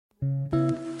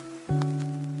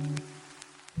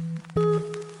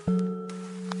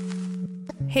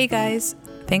Hey guys,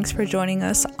 thanks for joining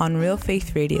us on Real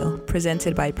Faith Radio,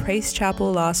 presented by Praise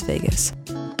Chapel, Las Vegas.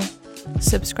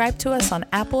 Subscribe to us on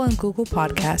Apple and Google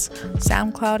Podcasts,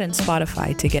 SoundCloud, and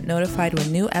Spotify to get notified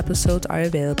when new episodes are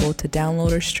available to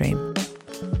download or stream.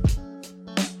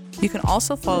 You can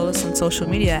also follow us on social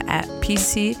media at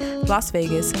PC Las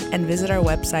Vegas and visit our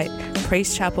website,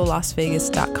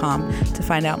 praisechapellasvegas.com, to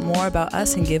find out more about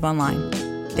us and give online.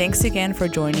 Thanks again for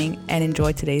joining and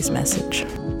enjoy today's message.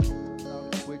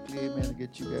 Quickly, amen, to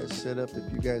get you guys set up.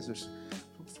 If you guys are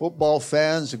football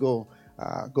fans, go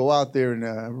out there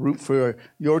and root for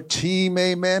your team,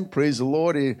 amen. Praise the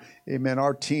Lord, amen.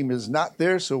 Our team is not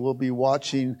there, so we'll be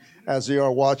watching as they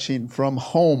are watching from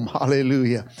home.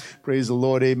 Hallelujah. Praise the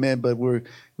Lord, amen. But we're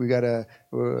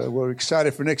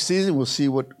excited for next season. We'll see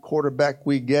what quarterback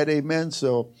we get, amen.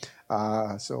 So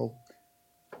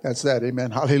that's that,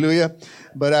 amen. Hallelujah.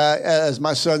 But as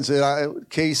my son said,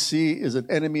 KC is an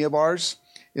enemy of ours,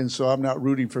 and so I'm not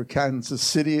rooting for Kansas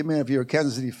City, amen. If you're a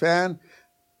Kansas City fan,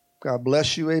 God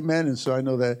bless you, amen. And so I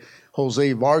know that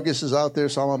Jose Vargas is out there,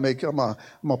 so I'm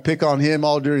gonna pick on him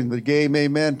all during the game,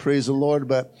 amen. Praise the Lord.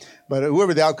 But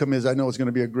whoever the outcome is, I know it's going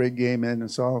to be a great game, man.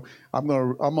 And so I'm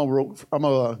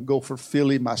gonna go for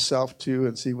Philly myself too,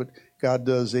 and see what God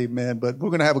does, amen. But we're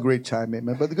going to have a great time,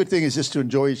 amen. But the good thing is just to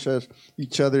enjoy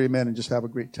each other, amen, and just have a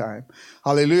great time.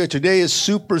 Hallelujah. Today is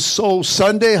Super Soul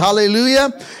Sunday. Hallelujah.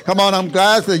 Come on, I'm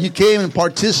glad that you came and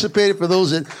participated. For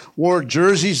those that wore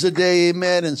jerseys today,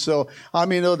 amen. And so I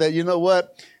know that, you know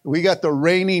what? We got the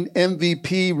reigning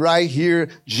MVP right here,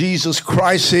 Jesus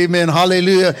Christ, amen,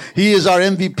 hallelujah. He is our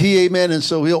MVP, amen, and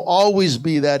so he'll always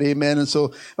be that, amen. And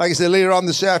so, like I said, later on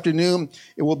this afternoon,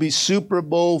 it will be Super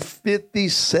Bowl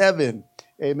 57,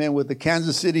 amen, with the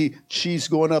Kansas City Chiefs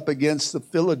going up against the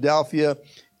Philadelphia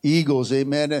Eagles,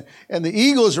 amen. And the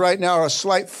Eagles right now are a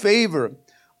slight favor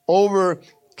over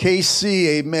KC,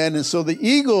 amen. And so the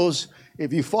Eagles,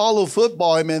 if you follow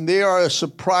football, amen, they are a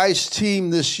surprise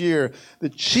team this year. The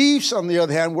Chiefs, on the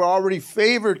other hand, were already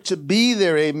favored to be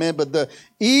there, amen. But the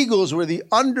Eagles were the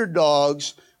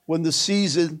underdogs when the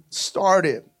season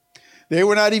started. They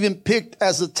were not even picked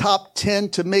as the top 10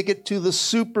 to make it to the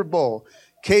Super Bowl.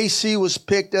 KC was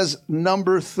picked as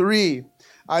number 3.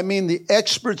 The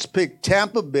experts picked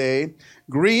Tampa Bay,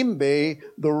 Green Bay,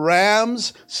 the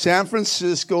Rams, San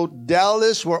Francisco,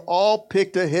 Dallas were all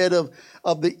picked ahead of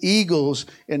the Eagles,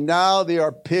 and now they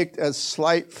are picked as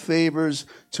slight favors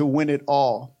to win it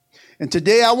all. And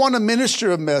today I want to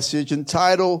minister a message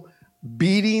entitled,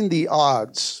 Beating the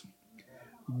Odds.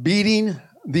 Beating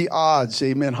the Odds,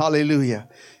 amen, hallelujah.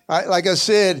 Like I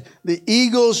said, the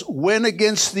Eagles went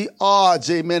against the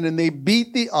odds, amen, and they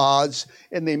beat the odds,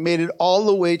 and they made it all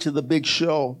the way to the big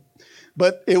show.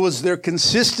 But it was their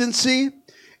consistency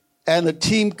and the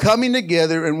team coming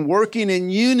together and working in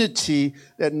unity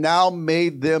that now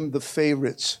made them the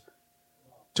favorites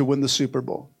to win the Super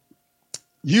Bowl.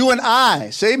 You and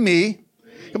I, say me,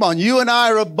 come on, you and I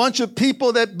are a bunch of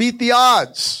people that beat the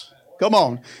odds. Come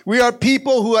on. We are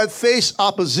people who have faced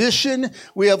opposition.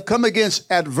 We have come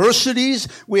against adversities.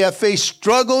 We have faced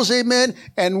struggles, amen.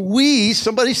 And we,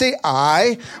 somebody say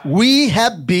we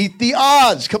have beat the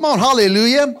odds. Come on,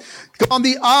 hallelujah. Come on,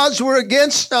 the odds were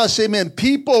against us, amen.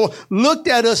 People looked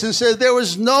at us and said there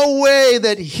was no way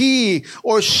that he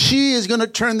or she is going to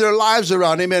turn their lives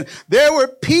around, amen. There were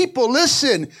people,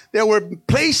 listen, that were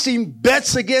placing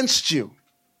bets against you.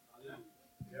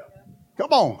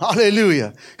 Come on,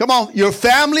 hallelujah. Come on, your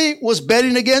family was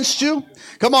betting against you.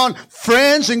 Come on,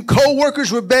 friends and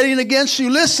co-workers were betting against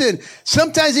you. Listen,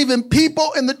 sometimes even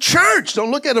people in the church, don't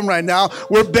look at them right now,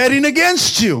 were betting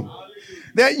against you.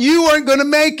 That you weren't going to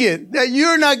make it. That you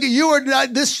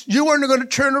weren't going to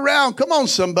turn around. Come on,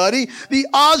 somebody. The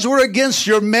odds were against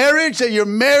your marriage, that your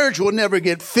marriage will never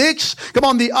get fixed. Come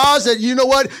on, the odds that, you know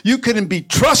what, you couldn't be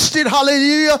trusted.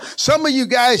 Hallelujah. Some of you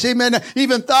guys, amen,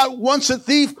 even thought once a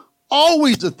thief,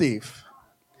 always a thief.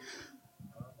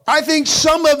 I think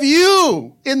some of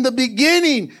you in the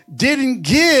beginning didn't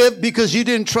give because you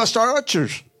didn't trust our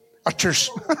ushers.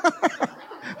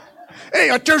 Hey,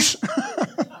 ushers.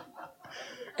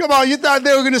 Come on, you thought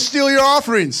they were going to steal your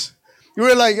offerings. You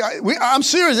were like, I'm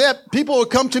serious. That people would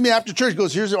come to me after church,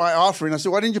 goes, here's my offering. I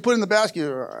said, why didn't you put it in the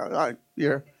basket?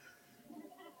 Here.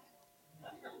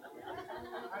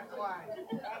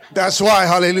 That's why,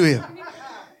 hallelujah.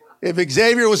 If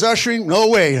Xavier was ushering, no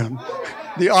way.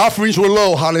 The offerings were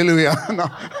low, hallelujah. No.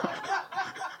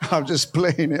 I'm just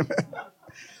playing him.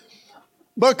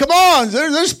 But come on,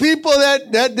 there's people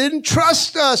that didn't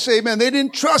trust us, amen. They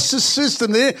didn't trust the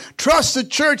system. They didn't trust the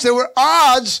church. There were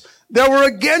odds that were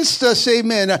against us,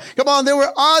 amen. Come on, there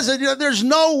were odds that there's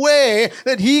no way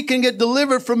that he can get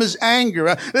delivered from his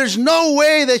anger. There's no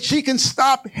way that she can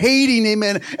stop hating,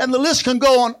 amen. And the list can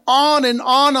go on and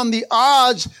on the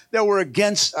odds that were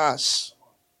against us.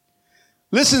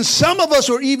 Listen, some of us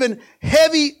were even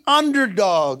heavy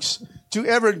underdogs to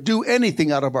ever do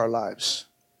anything out of our lives.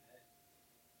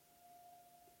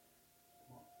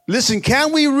 Listen,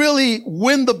 can we really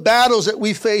win the battles that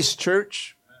we face,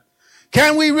 church?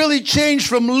 Can we really change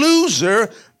from loser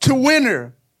to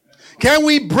winner? Can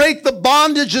we break the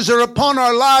bondages that are upon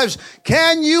our lives?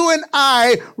 Can you and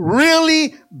I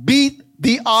really beat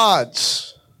the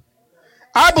odds?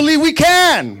 I believe we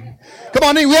can. Come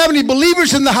on, do we have any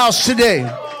believers in the house today?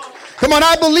 Come on,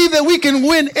 I believe that we can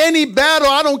win any battle.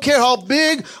 I don't care how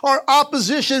big our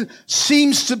opposition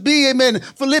seems to be. Amen.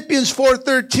 Philippians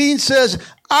 4:13 says,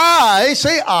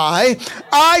 I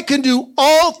can do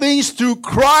all things through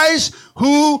Christ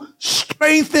who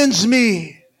strengthens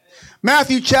me.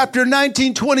 Matthew chapter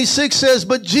 19:26 says,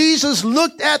 but Jesus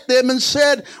looked at them and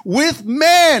said, with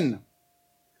men,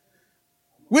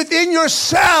 within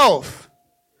yourself,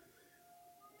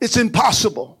 it's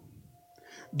impossible.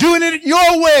 Doing it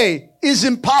your way is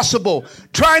impossible.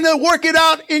 Trying to work it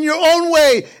out in your own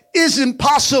way is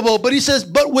impossible. But he says,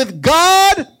 but with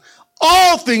God,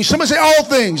 all things. Somebody say all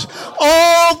things.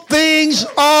 All things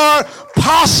are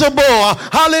possible.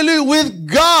 Hallelujah. With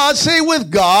God, say with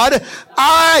God,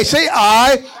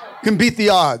 I can beat the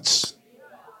odds.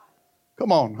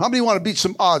 Come on. How many want to beat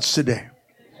some odds today?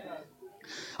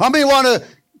 How many want to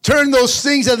turn those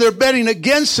things that they're betting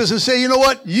against us and say, you know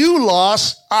what? You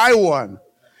lost, I won.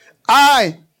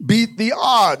 I beat the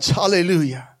odds.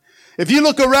 Hallelujah. If you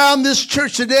look around this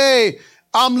church today,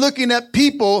 I'm looking at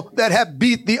people that have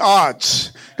beat the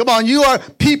odds. Come on, you are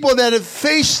people that have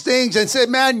faced things and said,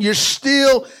 man, you're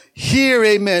still here,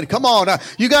 amen. Come on,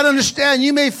 you got to understand,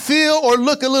 you may feel or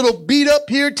look a little beat up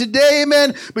here today,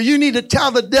 amen, but you need to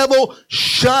tell the devil,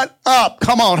 shut up.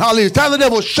 Come on, hallelujah. Tell the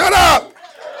devil, shut up.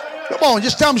 Come on,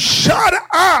 just tell him, shut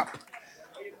up.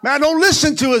 Man, don't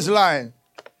listen to his lying.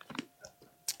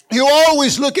 He'll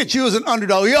always look at you as an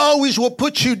underdog. He always will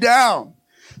put you down.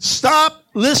 Stop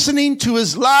listening to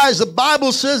his lies. The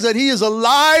Bible says that he is a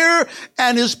liar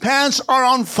and his pants are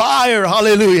on fire.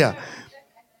 Hallelujah.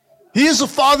 He is the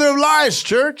father of lies,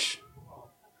 church.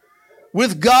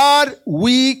 With God,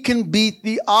 we can beat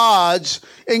the odds,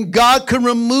 and God can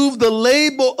remove the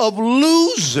label of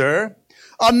loser,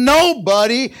 a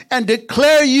nobody, and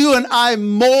declare you and I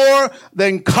more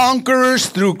than conquerors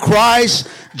through Christ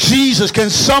Jesus. Can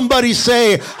somebody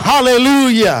say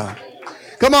hallelujah?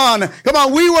 Come on.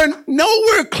 We were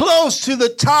nowhere close to the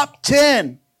top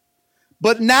 10.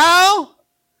 But now,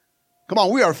 come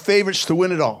on, we are favorites to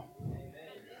win it all.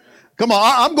 Come on,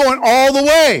 I'm going all the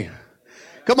way.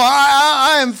 Come on,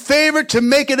 I am favored to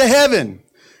make it to heaven.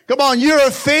 Come on, you're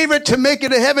a favorite to make it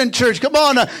to heaven, church. Come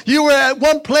on, you were at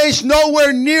one place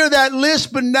nowhere near that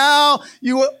list, but now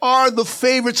you are the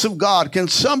favorites of God. Can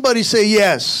somebody say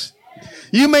yes?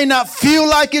 You may not feel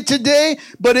like it today,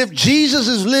 but if Jesus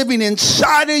is living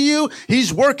inside of you,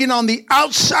 he's working on the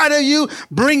outside of you,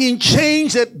 bringing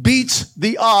change that beats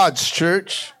the odds,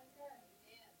 church.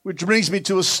 Which brings me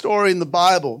to a story in the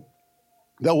Bible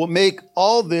that will make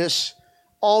all this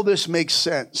make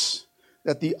sense.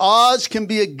 That the odds can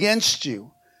be against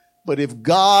you, but if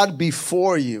God be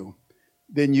for you,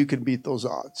 then you can beat those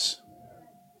odds.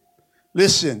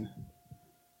 Listen,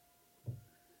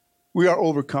 we are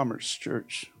overcomers,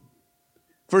 church.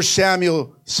 1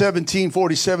 Samuel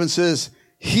 17:47 says,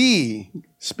 he,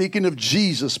 speaking of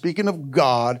Jesus, speaking of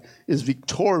God, is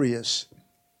victorious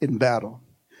in battle.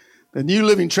 The New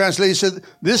Living Translation said,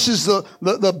 this is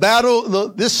the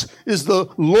battle, this is the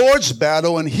Lord's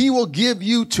battle, and he will give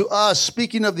you to us,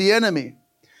 speaking of the enemy.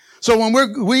 So when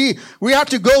we have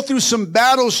to go through some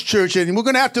battles, church, and we're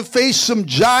going to have to face some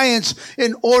giants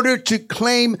in order to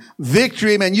claim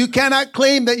victory. Man, you cannot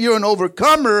claim that you're an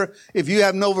overcomer if you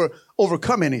haven't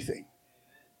overcome anything.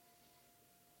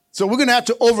 So we're going to have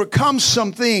to overcome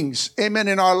some things, amen,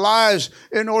 in our lives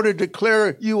in order to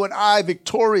declare you and I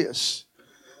victorious.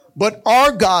 But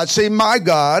our God, say my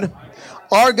God,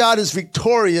 our God is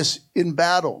victorious in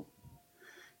battle.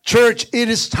 Church, it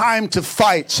is time to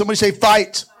fight. Somebody say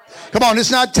fight. Come on,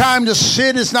 it's not time to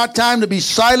sit. It's not time to be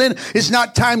silent. It's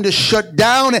not time to shut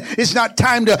down. It's not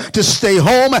time to stay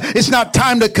home. It's not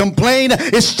time to complain.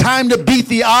 It's time to beat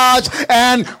the odds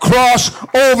and cross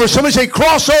over. Somebody say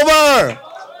cross over.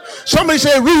 Somebody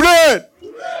say rooted.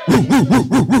 Woo, woo, woo,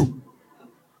 woo, woo.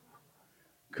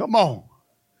 Come on.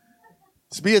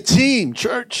 Let's be a team,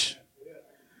 church.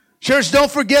 Church, don't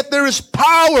forget there is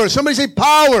power. Somebody say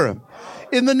power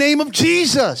in the name of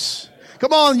Jesus.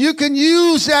 Come on, you can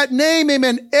use that name,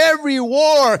 amen. Every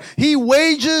war he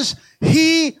wages,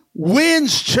 he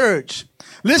wins, church.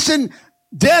 Listen,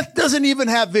 death doesn't even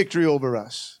have victory over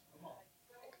us.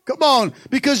 Come on,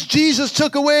 because Jesus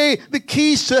took away the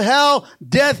keys to hell,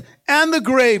 death, and the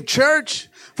grave, church.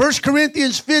 1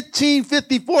 Corinthians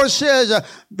 15:54 says,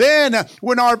 then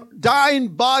when our dying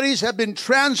bodies have been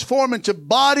transformed into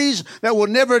bodies that will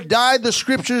never die, the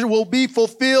scriptures will be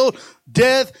fulfilled.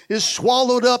 Death is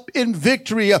swallowed up in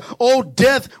victory. Oh,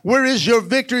 death, where is your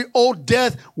victory? Oh,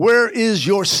 death, where is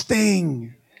your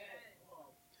sting?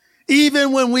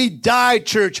 Even when we die,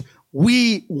 church,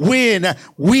 we win.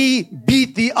 We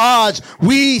beat the odds.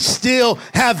 We still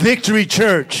have victory,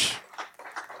 church.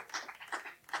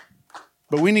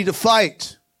 But we need to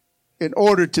fight in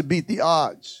order to beat the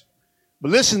odds.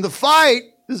 But listen, the fight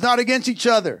is not against each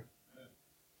other.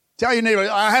 Tell your neighbor,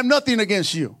 I have nothing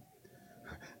against you.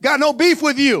 Got no beef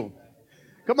with you.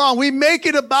 Come on, we make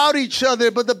it about each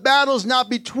other, but the battle's not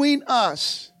between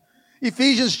us.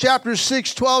 Ephesians chapter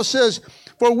 6:12 says,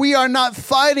 for we are not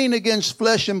fighting against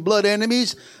flesh and blood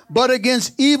enemies, but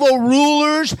against evil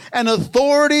rulers and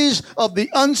authorities of the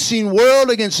unseen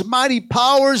world, against mighty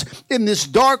powers in this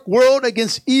dark world,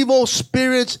 against evil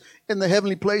spirits in the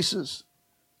heavenly places.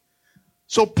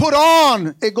 So put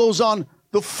on, it goes on,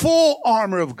 the full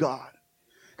armor of God.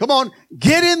 Come on,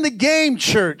 get in the game,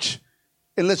 church,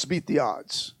 and let's beat the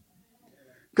odds.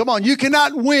 Come on, you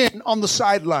cannot win on the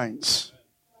sidelines.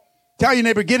 Tell your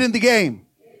neighbor, get in the game.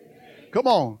 Come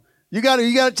on. You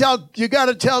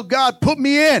gotta tell God, put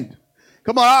me in.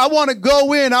 Come on, I want to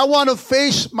go in. I want to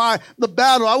face the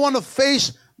battle. I want to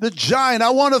face the giant. I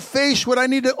want to face what I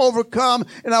need to overcome,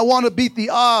 and I want to beat the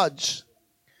odds.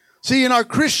 See, in our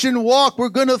Christian walk, we're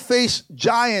going to face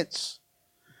giants.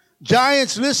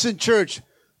 Giants, listen, church,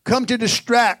 come to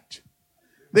distract.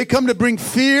 They come to bring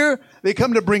fear. They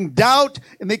come to bring doubt,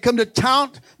 and they come to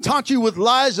taunt you with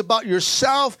lies about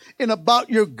yourself and about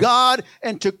your God,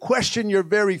 and to question your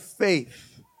very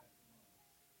faith.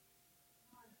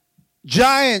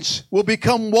 Giants will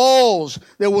become walls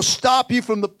that will stop you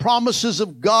from the promises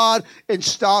of God and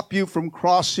stop you from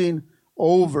crossing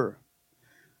over.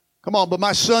 Come on, but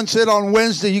my son said on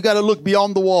Wednesday, you got to look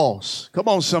beyond the walls. Come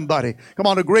on, somebody. Come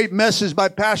on, a great message by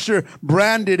Pastor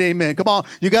Brandon, amen. Come on,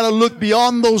 you got to look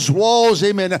beyond those walls,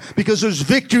 amen, because there's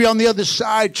victory on the other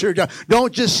side, church.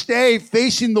 Don't just stay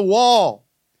facing the wall.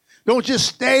 Don't just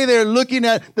stay there looking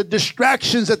at the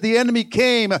distractions that the enemy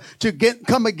came to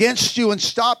come against you and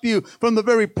stop you from the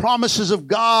very promises of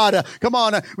God. Come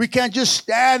on, we can't just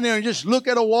stand there and just look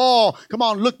at a wall. Come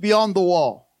on, look beyond the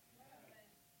wall.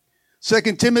 2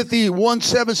 Timothy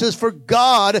 1:7 says, for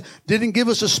God didn't give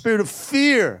us a spirit of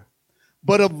fear,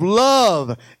 but of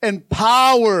love and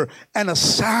power and a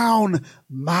sound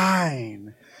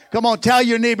mind. Come on, tell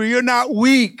your neighbor, you're not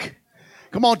weak.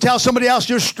 Come on, tell somebody else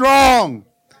you're strong.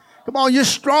 Come on, you're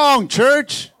strong,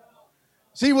 church.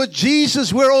 See, with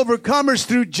Jesus, we're overcomers.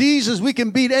 Through Jesus, we can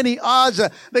beat any odds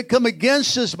that come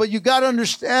against us, but you got to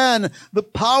understand the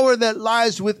power that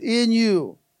lies within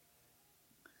you.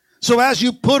 So as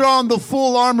you put on the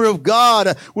full armor of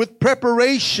God with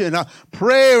preparation,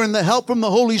 prayer, and the help from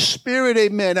the Holy Spirit,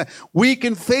 amen, we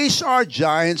can face our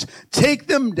giants, take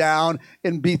them down,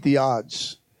 and beat the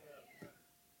odds.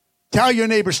 Tell your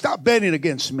neighbor, stop betting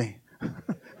against me.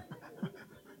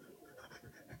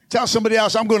 Tell somebody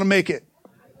else, I'm going to make it.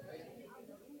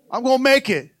 I'm going to make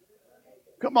it.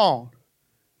 Come on.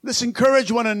 Let's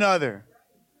encourage one another.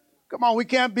 Come on, we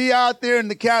can't be out there in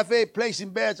the cafe placing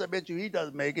bets. I bet you he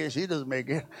doesn't make it, she doesn't make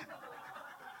it.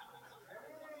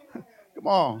 Come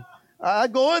on. I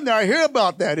go in there, I hear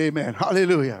about that, amen.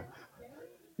 Hallelujah.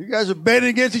 You guys are betting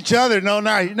against each other. No,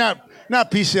 not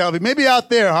PCLV. Maybe out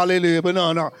there, hallelujah, but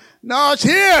no. No, it's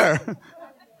here.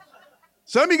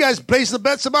 Some of you guys place the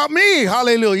bets about me.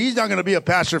 Hallelujah. He's not going to be a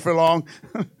pastor for long.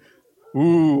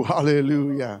 Ooh,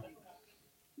 hallelujah.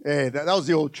 Hey, that was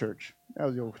the old church. That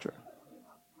was the old church.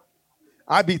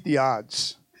 I beat the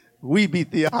odds. We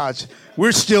beat the odds.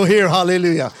 We're still here.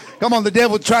 Hallelujah. Come on, the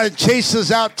devil try to chase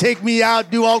us out, take me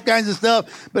out, do all kinds of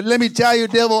stuff. But let me tell you,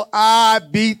 devil, I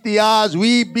beat the odds.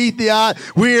 We beat the odds.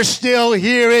 We're still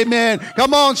here. Amen.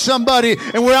 Come on, somebody.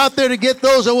 And we're out there to get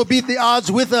those that will beat the odds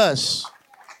with us.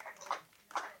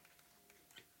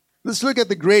 Let's look at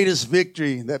the greatest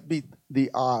victory that beat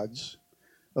the odds.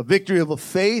 A victory of a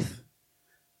faith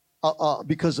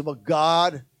because of a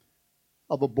God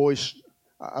of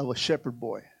a shepherd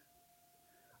boy.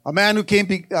 A man who came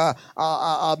to,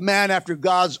 a man after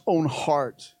God's own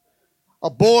heart. A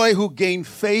boy who gained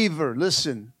favor,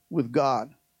 listen, with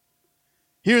God.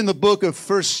 Here in the book of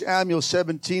 1 Samuel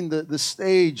 17, the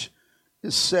stage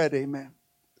is said, amen.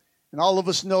 And all of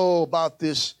us know about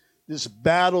this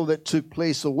battle that took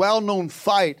place, the well-known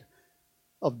fight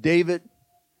of David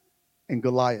and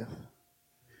Goliath.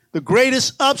 The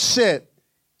greatest upset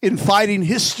in fighting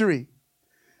history.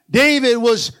 David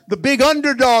was the big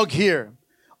underdog here.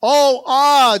 All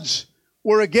odds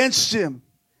were against him.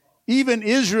 Even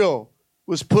Israel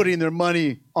was putting their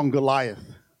money on Goliath.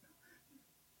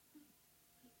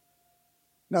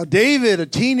 Now, David, a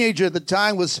teenager at the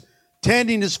time, was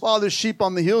tending his father's sheep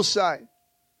on the hillside.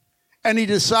 And he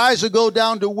decides to go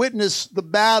down to witness the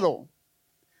battle.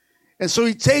 And so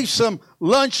he takes some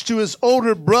lunch to his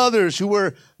older brothers who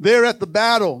were there at the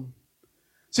battle.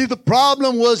 See, the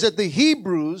problem was that the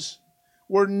Hebrews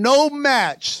were no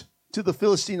match to the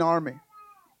Philistine army.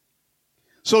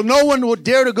 So no one would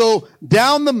dare to go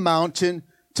down the mountain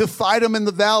to fight them in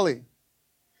the valley.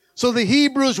 So the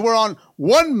Hebrews were on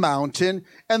one mountain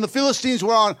and the Philistines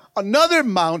were on another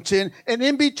mountain, and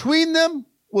in between them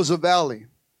was a valley.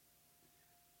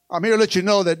 I'm here to let you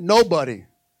know that nobody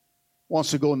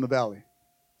wants to go in the valley.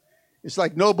 It's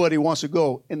like nobody wants to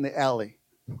go in the alley.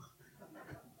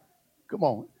 Come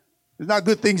on. There's not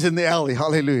good things in the alley.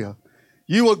 Hallelujah.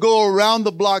 You will go around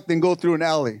the block than go through an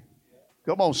alley.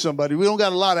 Come on, somebody. We don't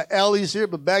got a lot of alleys here,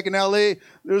 but back in LA,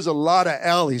 there's a lot of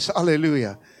alleys.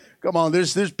 Hallelujah. Come on,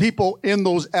 there's people in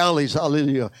those alleys.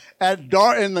 Hallelujah. At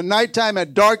dark, in the nighttime,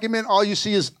 at darkness, all you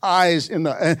see is eyes in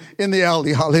the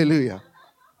alley. Hallelujah.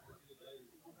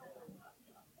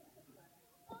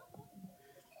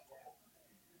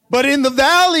 But in the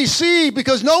valley, see,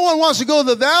 because no one wants to go to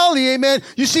the valley, amen.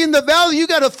 You see, in the valley, you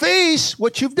got to face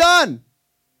what you've done.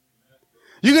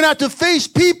 You're going to have to face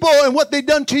people and what they've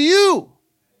done to you.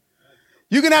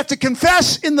 You're going to have to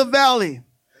confess in the valley.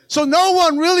 So no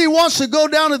one really wants to go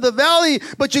down to the valley,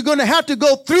 but you're going to have to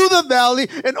go through the valley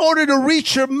in order to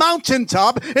reach your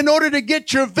mountaintop, in order to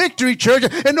get your victory, church,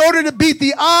 in order to beat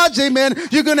the odds, amen.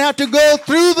 You're going to have to go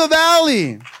through the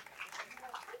valley.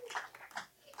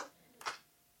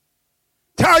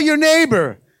 Tell your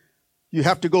neighbor, you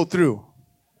have to go through.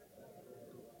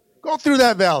 Go through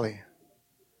that valley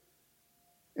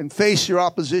and face your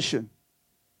opposition.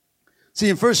 See,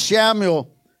 in 1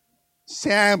 Samuel,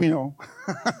 I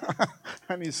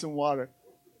need some water.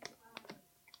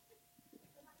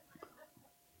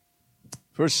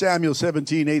 1 Samuel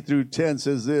 17, 8 through 10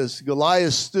 says this: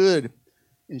 Goliath stood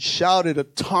and shouted a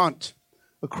taunt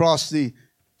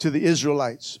to the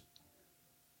Israelites.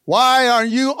 Why are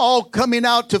you all coming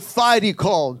out to fight, he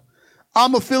called.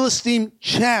 I'm a Philistine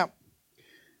champ,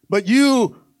 but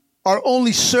you are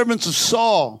only servants of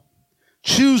Saul.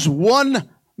 Choose one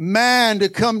man to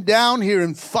come down here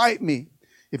and fight me.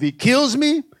 If he kills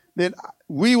me, then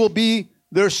we will be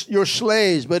your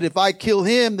slaves. But if I kill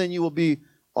him, then you will be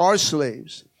our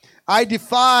slaves. I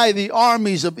defy the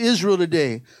armies of Israel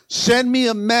today. Send me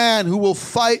a man who will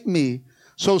fight me.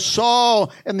 So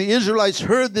Saul and the Israelites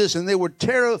heard this, and they were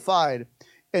terrified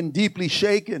and deeply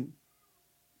shaken.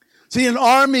 See, an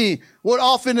army would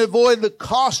often avoid the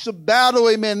cost of battle,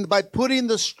 amen, by putting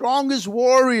the strongest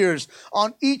warriors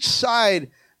on each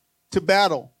side to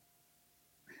battle.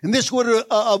 And this would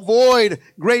avoid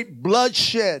great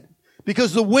bloodshed,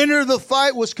 because the winner of the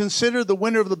fight was considered the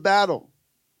winner of the battle.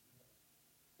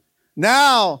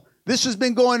 Now, this has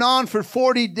been going on for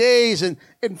 40 days and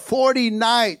 40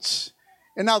 nights.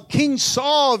 And now King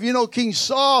Saul, if you know King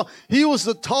Saul, he was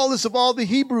the tallest of all the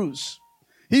Hebrews.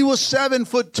 He was 7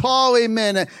 foot tall,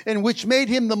 amen, and which made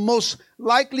him the most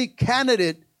likely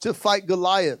candidate to fight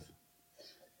Goliath.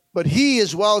 But he,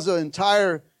 as well as the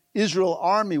entire Israel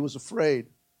army, was afraid.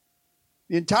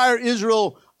 The entire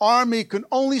Israel army could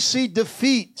only see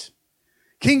defeat.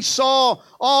 King Saul,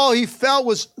 all he felt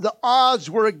was the odds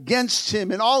were against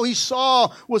him, and all he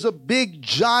saw was a big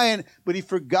giant, but he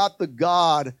forgot the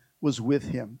God was with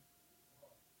him.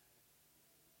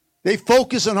 They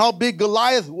focused on how big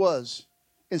Goliath was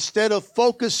instead of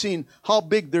focusing how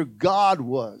big their God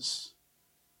was,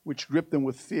 which gripped them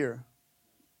with fear.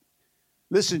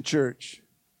 Listen, church,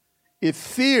 if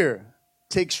fear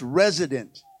takes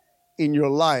residence in your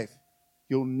life,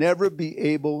 you'll never be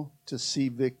able to see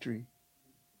victory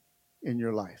in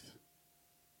your life.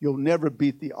 You'll never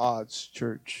beat the odds,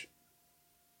 church.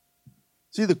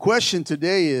 See, the question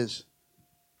today is,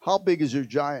 how big is your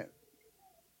giant?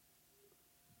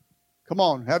 Come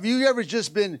on, have you ever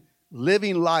just been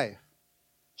living life?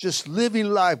 Just living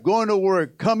life, going to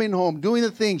work, coming home, doing the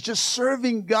things, just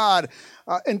serving God,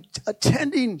 and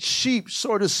attending sheep,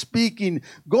 sort of speaking,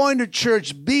 going to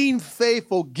church, being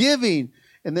faithful, giving,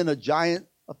 and then a giant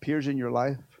appears in your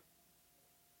life?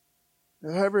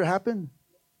 Has that ever happened?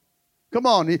 Come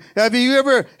on. Have you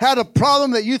ever had a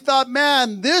problem that you thought,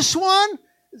 man, this one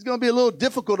is going to be a little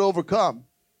difficult to overcome?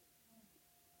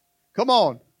 Come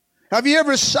on. Have you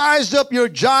ever sized up your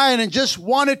giant and just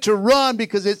wanted to run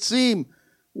because it seemed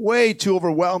way too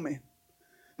overwhelming?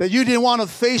 That you didn't want to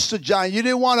face the giant. You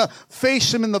didn't want to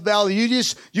face him in the valley. You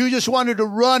just wanted to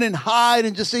run and hide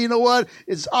and just say, you know what?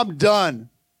 I'm done.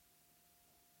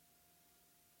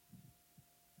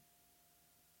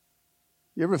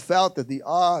 You ever felt that the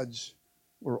odds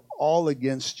were all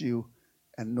against you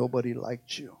and nobody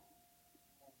liked you?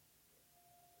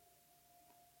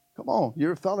 Come on. You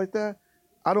ever felt like that?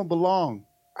 I don't belong.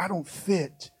 I don't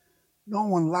fit. No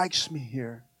one likes me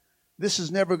here. This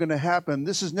is never going to happen.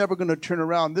 This is never going to turn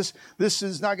around. This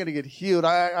is not going to get healed.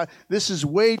 This is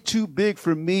way too big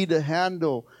for me to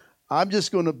handle. I'm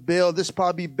just going to bail. This will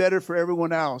probably be better for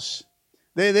everyone else.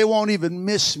 They won't even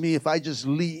miss me if I just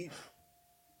leave.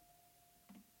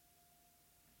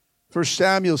 1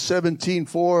 Samuel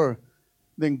 17:4.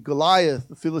 Then Goliath,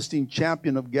 the Philistine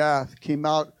champion of Gath, came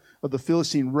out of the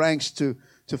Philistine ranks to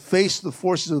face the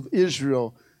forces of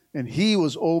Israel. And he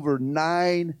was over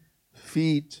 9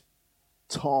 feet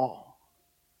tall.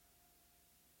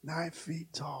 9 feet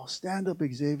tall. Stand up,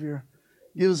 Xavier.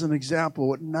 Give us an example of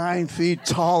what 9 feet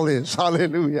tall is.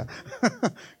 Hallelujah.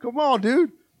 Come on,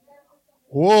 dude.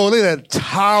 Whoa, look at that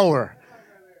tower.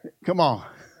 Come on.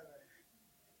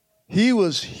 He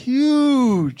was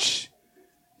huge.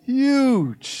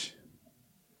 Huge.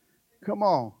 Come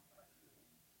on.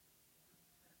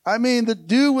 I mean, the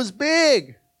dude was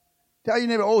big. Tell your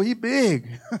neighbor, oh, he big.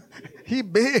 He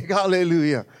big.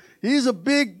 Hallelujah. He's a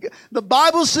big, the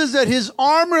Bible says that his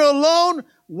armor alone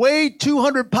weighed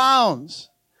 200 pounds.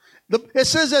 It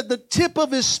says that the tip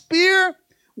of his spear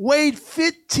weighed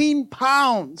 15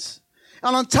 pounds.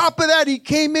 And on top of that, he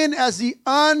came in as the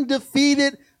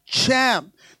undefeated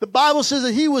champ. The Bible says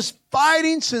that he was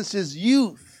fighting since his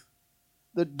youth.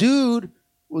 The dude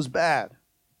was bad.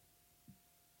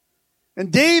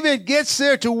 And David gets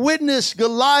there to witness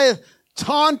Goliath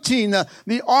taunting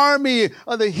the army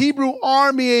of the Hebrew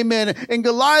army, amen. And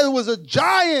Goliath was a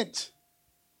giant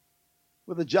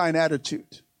with a giant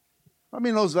attitude. I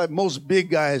mean, those like most big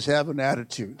guys have an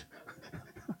attitude.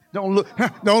 Don't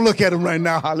look at him right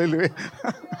now, hallelujah.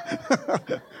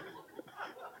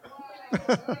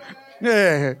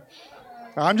 Yeah,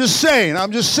 I'm just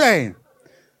saying.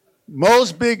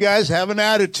 Most big guys have an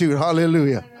attitude,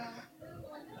 hallelujah.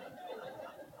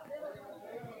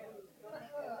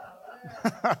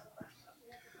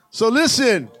 So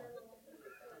listen,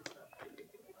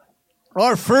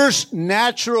 our first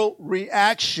natural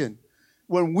reaction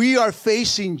when we are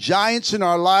facing giants in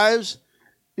our lives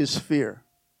is fear.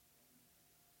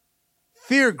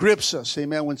 Fear grips us,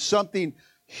 amen, when something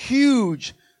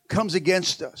huge comes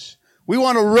against us. We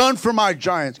want to run from our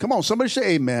giants. Come on, somebody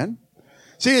say amen.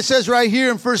 See, it says right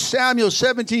here in 1 Samuel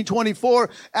 17:24,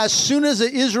 as soon as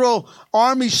the Israel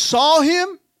army saw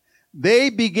him, they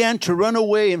began to run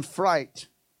away in fright.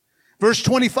 Verse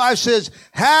 25 says,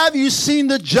 have you seen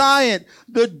the giant?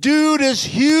 The dude is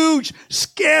huge,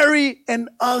 scary, and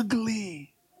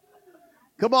ugly.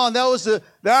 Come on, that was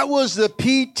the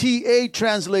PTA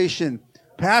translation.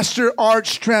 Pastor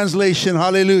Art's translation,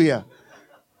 hallelujah.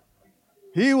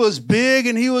 He was big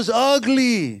and he was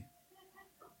ugly.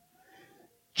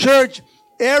 Church,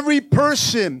 every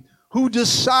person who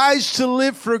decides to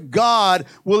live for God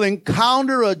will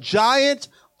encounter a giant,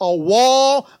 a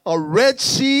wall, a Red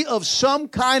Sea of some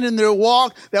kind in their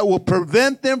walk that will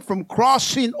prevent them from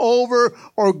crossing over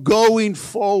or going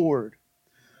forward.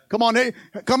 Come on.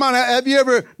 Have you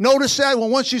ever noticed that when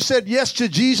once you said yes to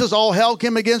Jesus, all hell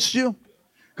came against you?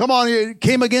 Come on, it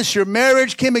came against your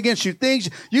marriage, came against your things.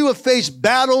 You have faced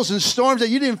battles and storms that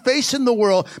you didn't face in the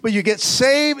world, but you get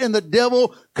saved and the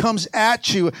devil comes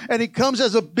at you. And he comes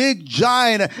as a big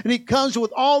giant, and he comes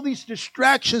with all these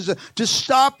distractions to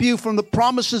stop you from the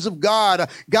promises of God.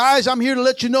 Guys, I'm here to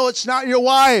let you know it's not your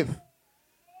wife.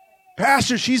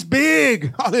 Pastor, she's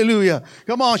big. Hallelujah.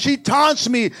 Come on, she taunts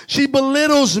me. She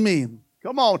belittles me.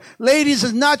 Come on. Ladies,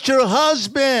 it's not your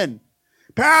husband.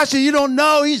 Pastor, you don't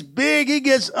know, he's big, he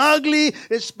gets ugly,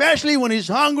 especially when he's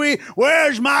hungry.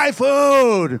 Where's my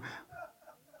food?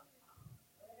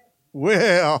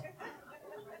 Well,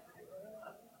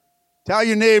 tell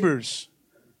your neighbors,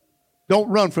 don't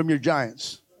run from your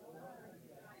giants.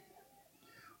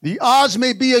 The odds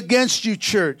may be against you,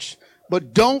 church,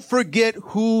 but don't forget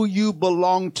who you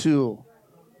belong to.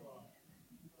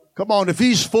 Come on, if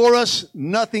he's for us,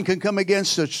 nothing can come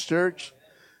against us, church.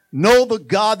 Know the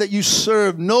God that you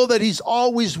serve. Know that He's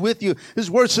always with you.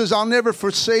 His word says, I'll never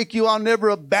forsake you. I'll never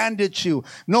abandon you.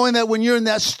 Knowing that when you're in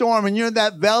that storm and you're in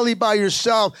that valley by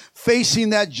yourself,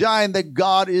 facing that giant, that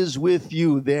God is with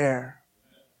you there.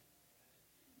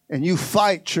 And you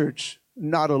fight, church,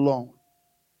 not alone.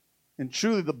 And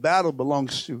truly the battle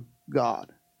belongs to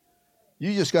God.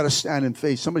 You just got to stand in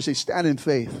faith. Somebody say, stand in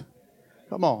faith.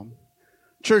 Come on.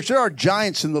 Church, there are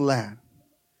giants in the land.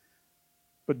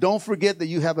 But don't forget that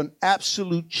you have an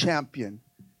absolute champion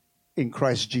in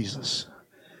Christ Jesus.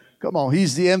 Come on,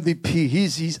 He's the MVP.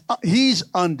 He's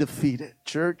undefeated,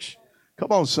 church.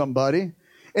 Come on, somebody.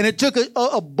 And it took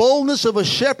a boldness of a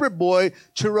shepherd boy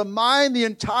to remind the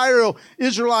entire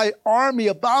Israelite army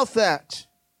about that.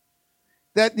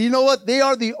 That, you know what? They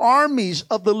are the armies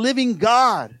of the living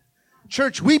God.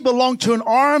 Church, we belong to an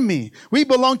army. We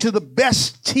belong to the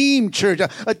best team, church.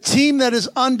 A team that is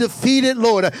undefeated,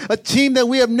 Lord. A team that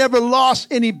we have never lost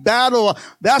any battle.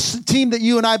 That's the team that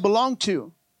you and I belong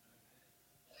to.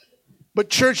 But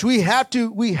church, we have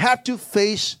to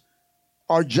face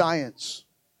our giants.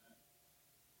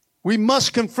 We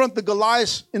must confront the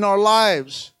Goliaths in our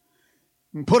lives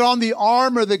and put on the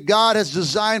armor that God has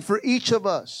designed for each of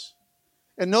us.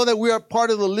 And know that we are part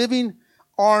of the living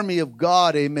army of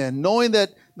God, amen. Knowing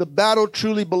that the battle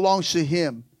truly belongs to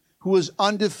Him who is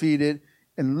undefeated.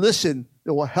 And listen, it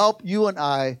will help you and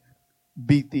I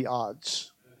beat the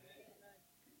odds.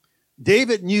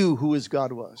 David knew who his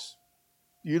God was.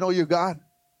 Do you know your God?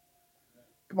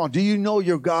 Come on, do you know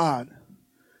your God?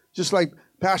 Just like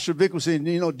Pastor Vic was saying,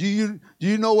 do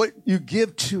you know what you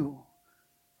give to?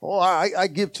 Oh, I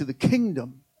give to the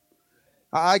kingdom.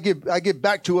 I give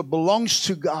back to what belongs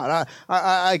to God.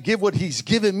 I give what He's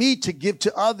given me to give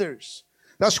to others.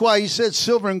 That's why He said,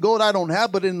 silver and gold I don't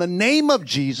have, but in the name of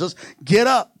Jesus, get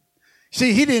up.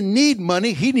 See, He didn't need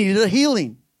money. He needed a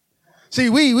healing. See,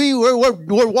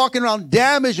 we're walking around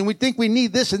damaged and we think we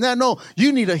need this and that. No,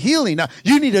 you need a healing.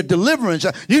 You need a deliverance.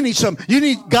 You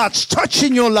need God's touch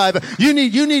in your life. You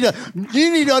need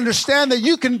to understand that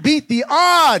you can beat the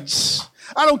odds.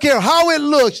 I don't care how it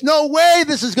looks. No way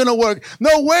this is going to work.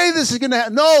 No way this is going to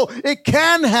happen. No, it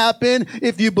can happen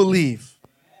if you believe.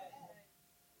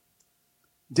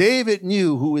 David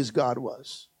knew who his God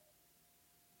was.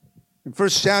 In 1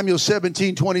 Samuel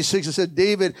 17:26, it said,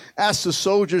 David asked the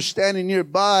soldiers standing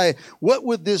nearby, what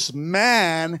would this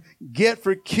man get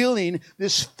for killing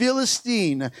this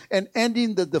Philistine and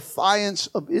ending the defiance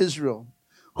of Israel?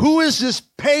 Who is this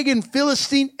pagan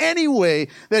Philistine anyway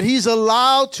that he's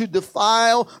allowed to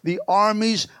defile the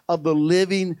armies of the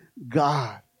living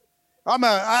God?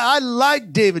 I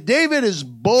like David. David is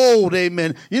bold,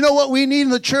 amen. You know what we need in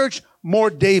the church? More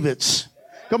Davids.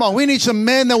 Come on, we need some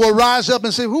men that will rise up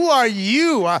and say, who are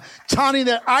you taunting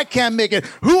that I can't make it?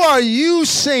 Who are you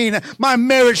saying my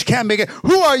marriage can't make it?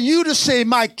 Who are you to say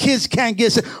my kids can't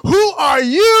get it? Who are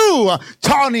you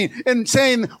taunting and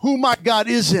saying who my God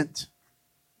isn't?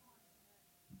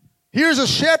 Here's a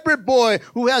shepherd boy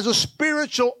who has a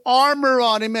spiritual armor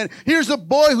on, amen. Here's a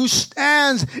boy who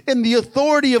stands in the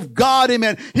authority of God,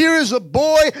 amen. Here is a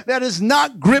boy that is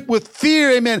not gripped with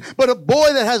fear, amen, but a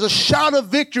boy that has a shout of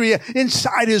victory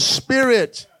inside his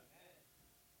spirit.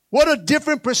 What a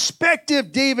different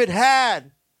perspective David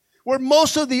had. Where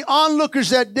most of the onlookers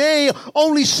that day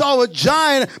only saw a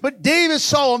giant, but David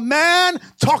saw a man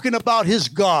talking about his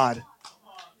God.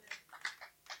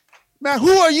 Man,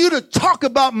 who are you to talk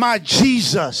about my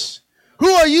Jesus? Who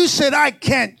are you said I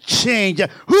can't change?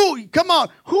 Come on,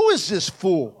 who is this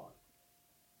fool?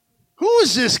 Who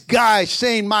is this guy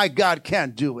saying my God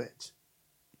can't do it?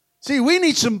 See, we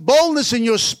need some boldness in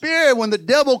your spirit when the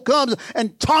devil comes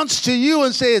and taunts to you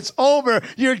and say it's over,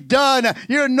 you're done,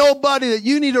 you're nobody, that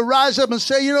you need to rise up and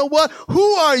say, you know what? Who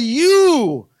are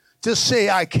you to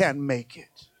say I can't make it?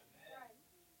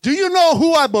 Do you know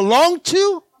who I belong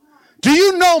to? Do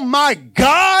you know my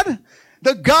God?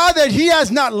 The God that He has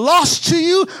not lost to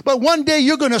you, but one day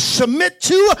you're going to submit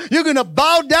to, you're going to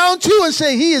bow down to and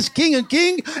say He is King of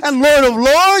Kings and Lord of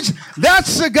Lords.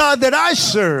 That's the God that I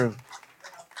serve.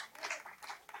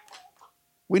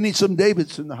 We need some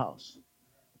Davids in the house.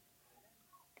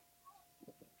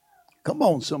 Come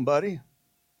on, somebody.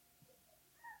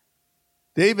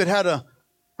 David had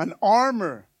an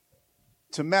armor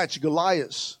to match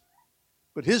Goliath's.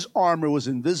 But his armor was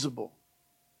invisible.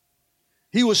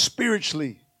 He was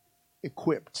spiritually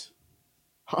equipped.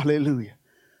 Hallelujah.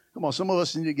 Come on, some of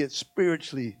us need to get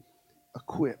spiritually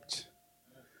equipped.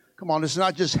 Come on, it's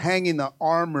not just hanging the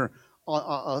armor,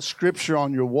 a scripture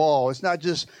on your wall. It's not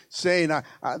just saying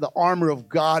the armor of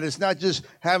God. It's not just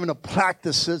having a plaque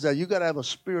that says that. You got to have a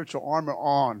spiritual armor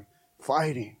on,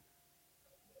 fighting.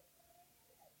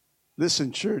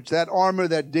 Listen, church, that armor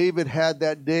that David had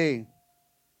that day,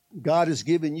 God has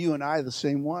given you and I the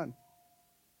same one.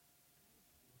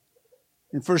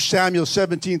 In 1 Samuel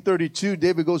 17:32,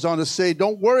 David goes on to say,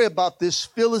 don't worry about this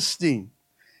Philistine.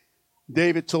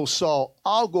 David told Saul,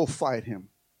 I'll go fight him.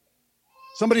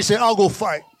 Somebody say, I'll go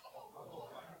fight.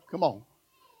 Come on.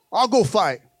 I'll go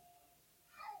fight.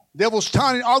 Devil's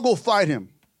taunting, I'll go fight him.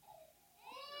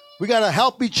 We got to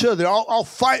help each other. I'll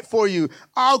fight for you.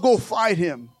 I'll go fight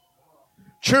him.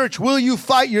 Church, will you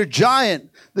fight your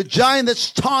giant? The giant that's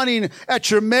taunting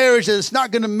at your marriage that it's not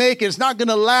going to make it. It's not going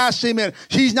to last. Amen.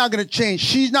 He's not going to change.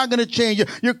 She's not going to change.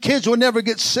 Your kids will never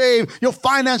get saved. Your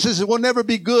finances will never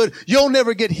be good. You'll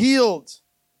never get healed.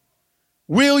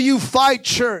 Will you fight,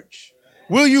 church?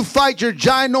 Will you fight your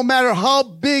giant no matter how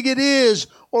big it is,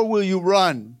 or will you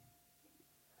run?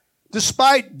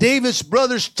 Despite David's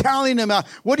brothers telling him,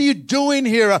 what are you doing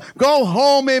here? Go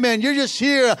home, amen. You're just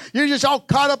here. You're just all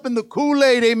caught up in the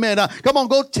Kool-Aid, amen. Come on,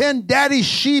 go tend daddy's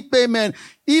sheep, amen.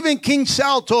 Even King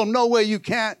Saul told him, no way, you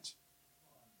can't.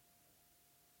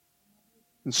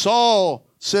 And Saul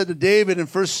said to David in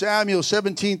 1 Samuel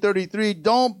 17:33,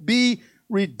 don't be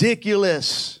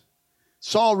ridiculous.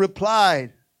 Saul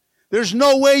replied, there's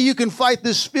no way you can fight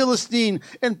this Philistine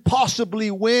and possibly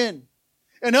win.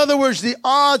 In other words, the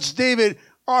odds, David,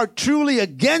 are truly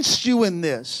against you in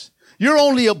this. You're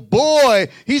only a boy.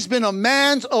 He's been a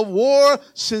man of war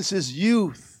since his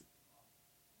youth.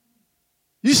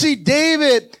 You see,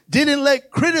 David didn't let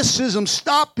criticism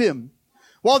stop him.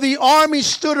 While the army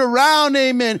stood around,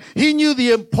 amen, he knew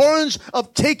the importance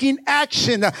of taking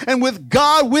action. And with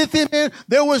God with him,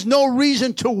 there was no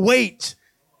reason to wait.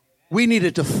 We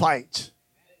needed to fight.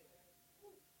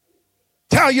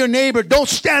 Tell your neighbor, don't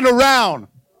stand around.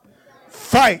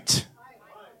 Fight.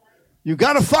 You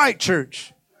got to fight,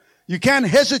 church. You can't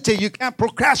hesitate. You can't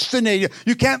procrastinate.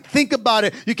 You can't think about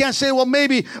it. You can't say, well,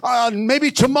 maybe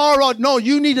tomorrow. No,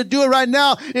 you need to do it right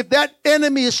now. If that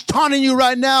enemy is taunting you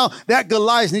right now, that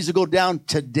Goliath needs to go down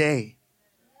today.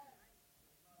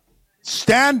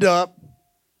 Stand up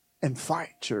and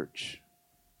fight, church.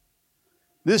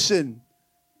 Listen,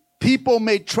 people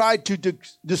may try to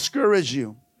discourage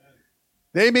you.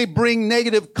 They may bring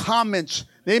negative comments.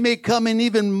 They may come and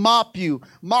even mock you,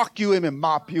 amen,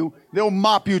 mop you. They'll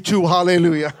mop you too,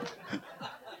 hallelujah.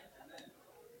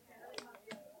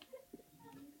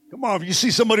 Come on, if you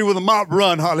see somebody with a mop,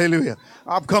 run, hallelujah.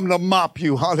 I've come to mop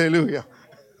you, hallelujah.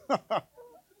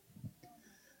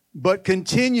 But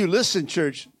continue, listen,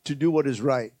 church, to do what is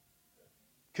right.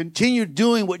 Continue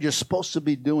doing what you're supposed to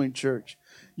be doing, church.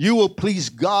 You will please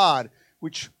God,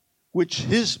 which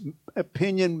his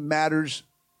opinion matters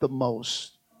the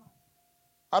most.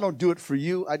 I don't do it for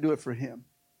you. I do it for him.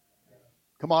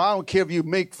 Come on, I don't care if you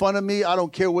make fun of me. I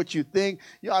don't care what you think.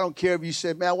 I don't care if you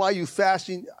say, man, why are you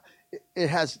fasting?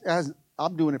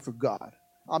 I'm doing it for God.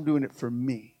 I'm doing it for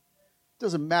me. It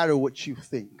doesn't matter what you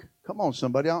think. Come on,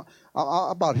 somebody.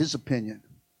 About his opinion.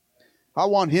 I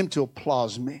want him to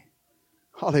applaud me.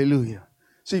 Hallelujah.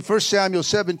 See, 1 Samuel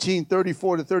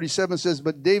 17:34-37 says,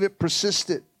 But David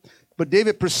persisted.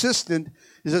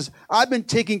 He says, I've been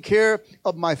taking care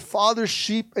of my father's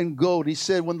sheep and goat. He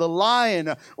said, when the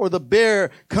lion or the bear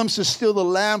comes to steal the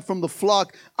lamb from the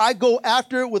flock, I go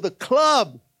after it with a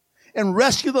club and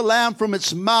rescue the lamb from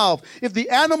its mouth. If the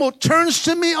animal turns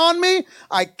to me on me,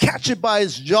 I catch it by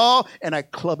its jaw and I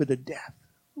club it to death.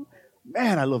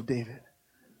 Man, I love David.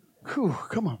 Whew,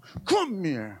 come on. Come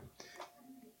here.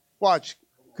 Watch.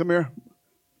 Come here.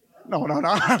 No.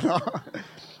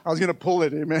 I was going to pull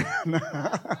it, amen.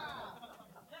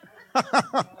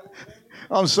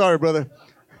 I'm sorry, brother.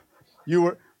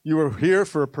 You were here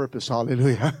for a purpose,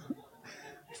 hallelujah.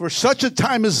 For such a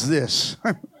time as this.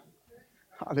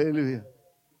 Hallelujah.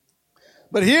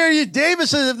 But here David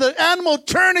says, if the animal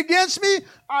turn against me,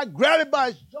 I grab it by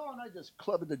its jaw and I just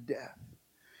club it to death.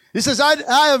 He says,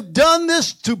 I have done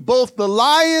this to both the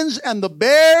lions and the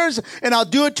bears, and I'll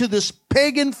do it to this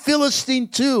pagan Philistine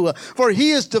too. For he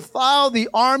has defiled the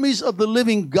armies of the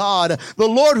living God. The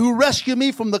Lord who rescued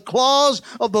me from the claws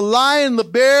of the lion and the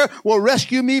bear will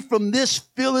rescue me from this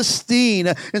Philistine.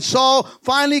 And Saul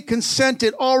finally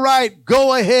consented. All right,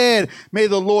 go ahead. May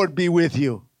the Lord be with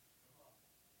you.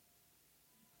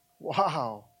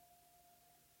 Wow.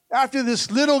 After this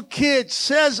little kid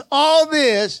says all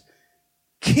this,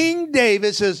 King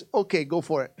David says, okay, go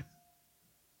for it.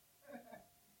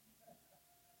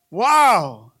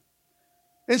 Wow.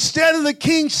 Instead of the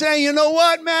king saying, you know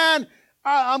what, man,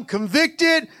 I'm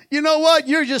convicted. You know what?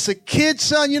 You're just a kid,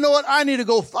 son. You know what? I need to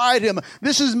go fight him.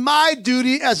 This is my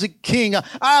duty as a king.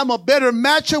 I am a better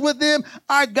matchup with him.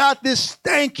 I got this.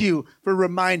 Thank you for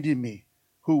reminding me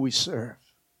who we serve.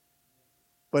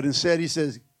 But instead he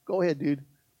says, go ahead, dude.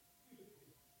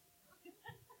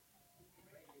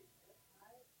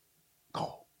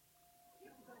 Go.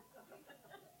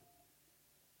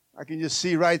 I can just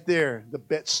see right there, the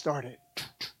bet started.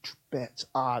 Bets,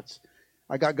 odds.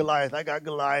 I got Goliath.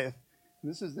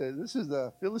 This is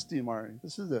the Philistine army.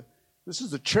 This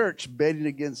is the church betting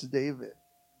against David.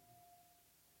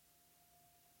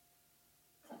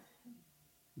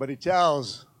 But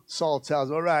Saul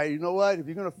tells, all right, you know what? If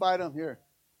you're going to fight him, here,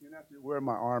 you're going to have to wear